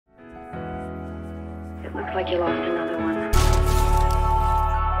Looks like you lost another one.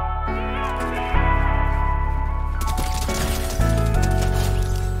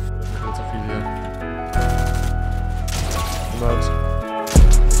 Nicht so viel hier. 100.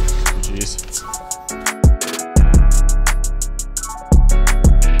 GG's.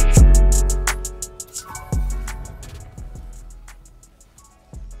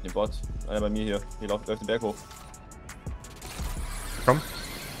 Den Bot. Einer bei mir hier. Hier läuft den Berg hoch. Komm.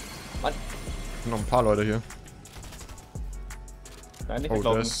 Mann. Sind noch ein paar Leute hier. Nein, nicht Oh,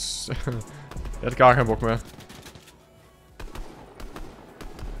 weglaufen. der ist... der hat gar keinen Bock mehr.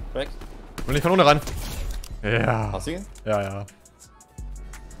 Weg. Will nicht von unten ran. Ja. Hast du ihn? Ja, ja.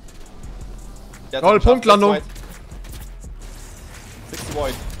 Der hat Toll, es geschafft. Punktlandung. 60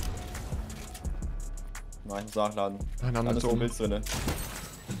 Void. Nein, ich muss nachladen. Ein Da anderes ist so ein oben. Bild drin.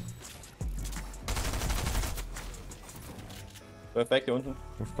 Weg hier unten.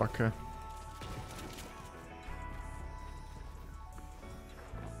 Oh, Backe.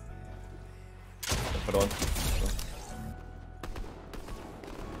 Verloren.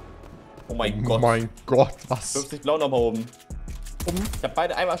 Oh mein Oh Gott. mein Gott, was? 50 Blau nochmal oben. Oben? Ich hab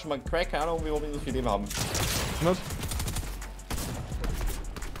beide einmal schon mal Crack, keine Ahnung, warum wir so viel Leben haben. 100.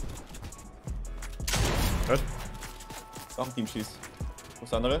 Red. Noch ein Team schießt. Wo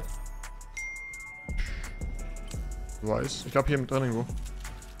ist der andere? Weiß. Ich glaube hier drin irgendwo.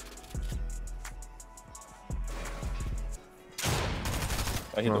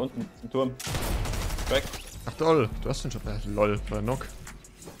 Ja, hier Ja. unten im Turm. Crack. Ach toll, du hast den schon. Lol, war der Knock.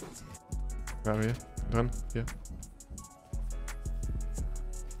 Ja, hier. Dran. Hier.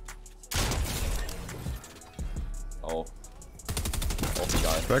 Auch. Auch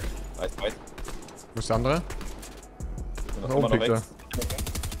egal. Crack. Weiß. Wo ist der andere? Noch Da immer oben noch pickt weg.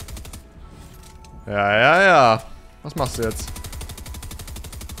 Ja. Was machst du jetzt?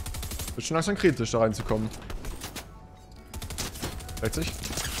 Wird schon langsam kritisch da reinzukommen. 60.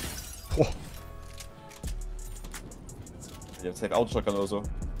 Boah. Ich hab safe Autoshotgun oder so.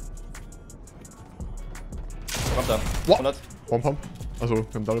 Kommt da. Wow. 100. Pom. Also, wir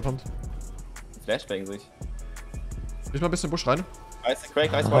haben Double Pump. Flashbang sich. Geh mal ein bisschen in den Busch rein. Weiß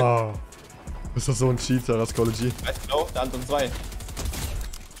Crack, weiß Void. Ah. Ist das so ein Cheater, das College? Weiß Blau, der andere 2.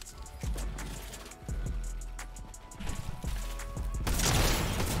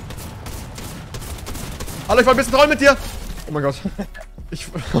 Hallo, ich wollte ein bisschen rollen mit dir! Oh mein Gott. Ich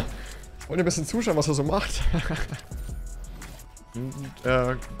wollte ein bisschen zuschauen, was er so macht.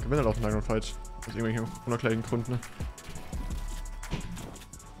 Er gewinnt halt auch einen Iron Fight. Aus irgendwelchen unerklärlichen Gründen.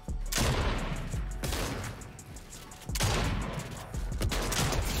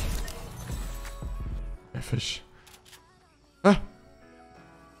 Der Fisch. Ah!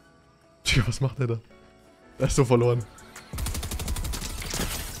 Tja, was macht er da? Er ist so verloren.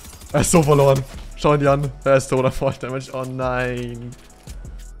 Er ist so verloren. Schau ihn dir an. Er ist tot davor. Der Mensch. Oh nein.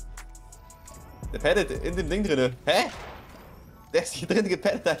 Der paddet in dem Ding drinne. Hä? Der ist hier drin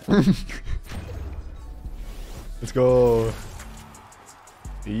gepaddet. Let's go.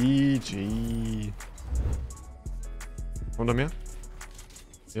 GG. Unter mir.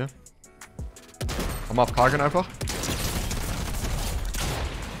 Hier. Komm mal auf Kargen einfach.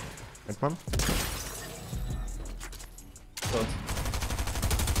 Kennt man.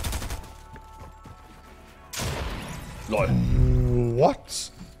 Lol.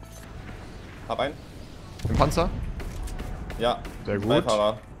 What? Hab einen. Im Panzer? Ja. Sehr gut.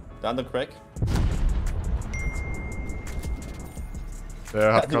 Beifahrer. Der andere Crack.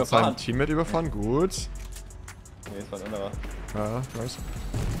 Der hat die gerade sein überfahren. Teammate überfahren. Gut. Nee, das war ein anderer. Ja, nice.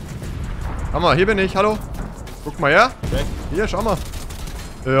 Hammer, hier bin ich. Hallo. Guck mal her. Crack. Hier, schau mal.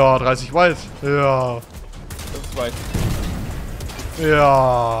 Ja, 30 Wald. Ja. 5 weit.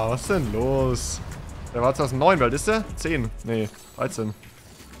 Ja, was denn los? Der war 2009, wie alt ist der? 10. Nee, 13.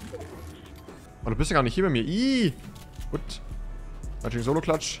 Oh, du bist ja gar nicht hier bei mir. Ih. Gut. Magic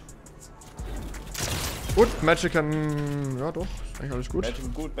Solo-Klatsch. Gut, Magican. Ja, doch. Ist eigentlich alles gut.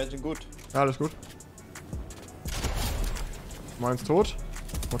 Magic gut. Ja, alles gut. Meins tot.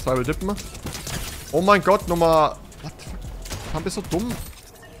 Mal 2 will dippen. Oh mein Gott, Nummer. What the fuck? Pump ist so dumm.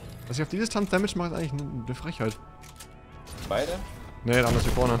 Dass ich auf die Distanz Damage mache, ist eigentlich eine Frechheit. Beide? Nee, der andere ist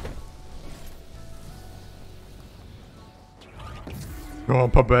hier vorne. Ja,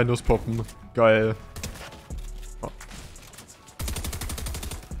 ein paar Bandos poppen. Geil. Oh.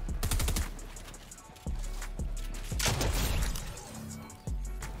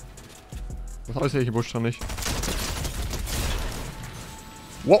 Was alles hier Busch dran nicht?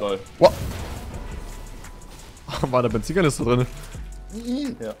 Wow. Lol. Wow. War der Benzinkanister drin?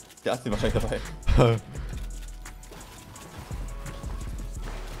 Ja, der ist die wahrscheinlich dabei.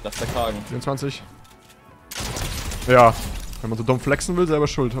 Das ist der Kragen. 24. Ja. Wenn man so dumm flexen will, selber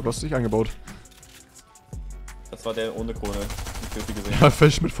schuld. Hab das nicht eingebaut. Das war der ohne Krone. Ich hab gesehen. Ja,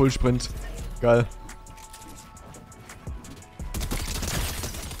 Fisch mit Fullsprint. Geil.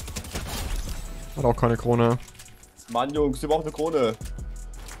 Hat auch keine Krone. Mann, Jungs, wir brauchen eine Krone.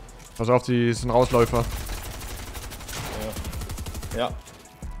 Pass auf, die sind Rausläufer. Ja. Ja.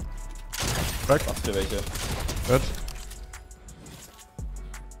 Weg. Was für welche? Wird.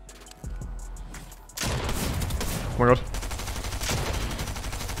 Oh mein Gott.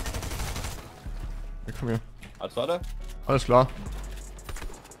 Weg von mir. Alles warte? Alles klar.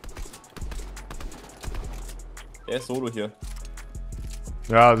 Der ist solo hier.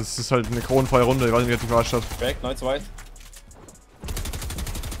 Ja, das ist halt eine kronenfreie Runde. Ich weiß nicht, wie jetzt die verarscht hat. Back, 9 zu weit.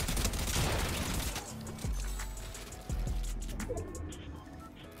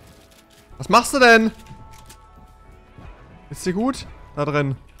 Was machst du denn? Ist dir gut? Da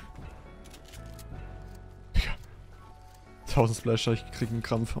drin. 1000 Splasher, ich krieg einen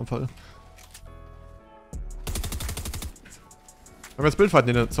Krampfanfall. Haben wir jetzt Bildfighten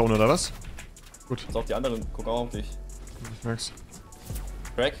in der Zone, oder was? Gut. Pass auf die anderen, guck auch auf dich. Ich merk's.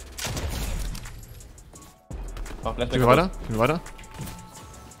 Crack. Mach Flashback. Gehen wir weiter? Gehen wir weiter?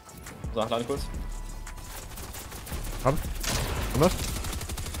 Sag, lade kurz. Hab. 100.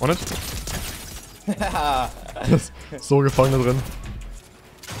 100. Das ist so gefangen da drin.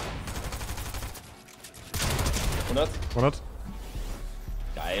 100. 100.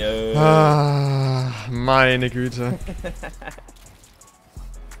 Geil. Ah, meine Güte.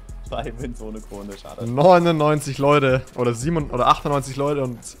 2 Wins ohne Krone, schade. 99 Leute oder 98 Leute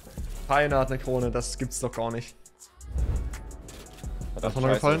und keiner hat eine Krone. Das gibt's doch gar nicht. Hat noch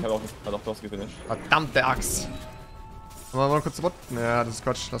gefallen? Ich hab auch Boss gefinisht. Verdammte Axt. Machen wir mal kurz Bot. Ja, das ist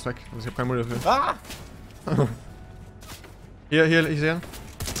Quatsch. Lass weg. Ich hab kein Mund dafür. Ah! Hier, ich sehe ihn.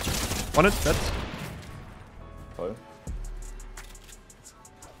 On it, dead. Toll.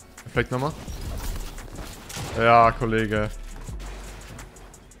 Vielleicht nochmal. Ja, Kollege.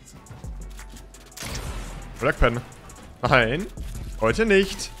 Blackpen. Nein. Heute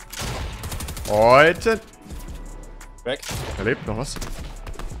nicht. Heute. Back. Er lebt noch, was?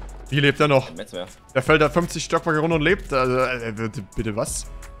 Wie lebt er noch? Kein Metz mehr. Der fällt da 50 Stockwerke runter und lebt. Also, bitte was?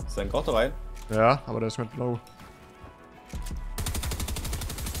 Ist da ein Grotte rein? Ja, aber der ist mit blau.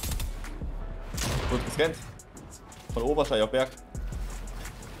 Gut gescannt. Von Obersteig auf Berg.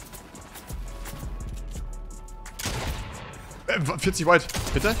 Äh, 40 weit.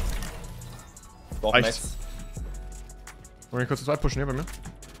 Bitte? Doch, Reicht. Metz. Wollen wir kurz das Weit pushen hier bei mir?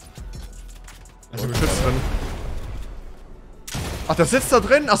 Also geschützt drin. Ach, der sitzt da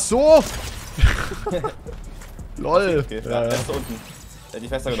drin? Ach so! Lol. Okay, Ja, ja, ja. ist da unten. Der hat die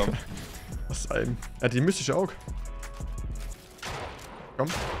fester genommen. Was ein. Er hat die mystische Auge. Komm.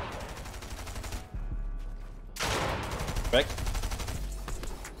 Back.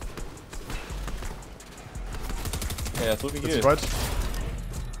 Ja, er hat so viel 40 Heal. weit.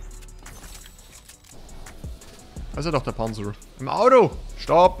 Da ist ja doch der Panzer. Im Auto!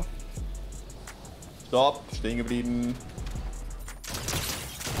 Stopp! Stopp, stehen geblieben.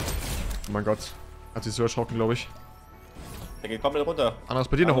 Oh mein Gott. Hat sich so erschrocken, glaube ich. Der geht komplett runter. Anderes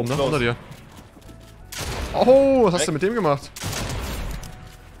bei dir nach oben, ne? los. Unter dir. Oh, was hast Weg. du mit dem gemacht?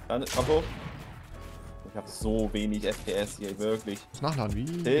 Dann, komm hoch. Ich hab so wenig FPS hier, wirklich. Das Nachladen, wie?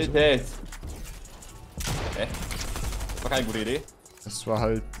 Tilted. Das war keine gute Idee. Das war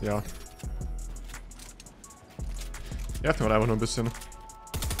halt, ja. Ja, wir einfach nur ein bisschen.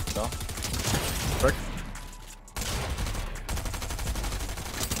 Ja. Weg.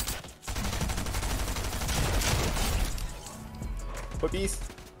 Voll Beast.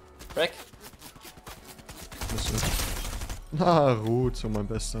 Weg. Naruto, mein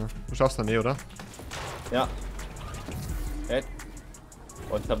Bester. Du schaffst da, nee, oder? Ja. Okay.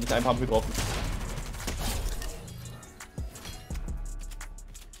 Und ich hab nicht einen Pump getroffen.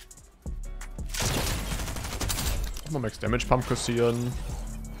 Mal Max Damage Pump kassieren.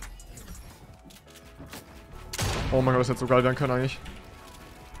 Oh mein Gott, das hätte so geil werden können eigentlich.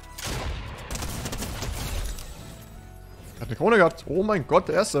 Er hat eine Krone gehabt. Oh mein Gott,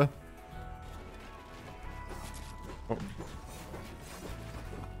 der erste. Oh.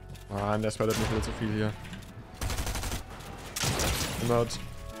 Mann, der spreadet nicht wieder zu viel hier. 100.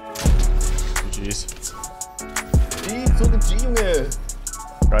 GG's. Die zu den G, Junge.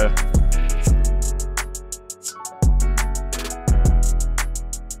 Geil.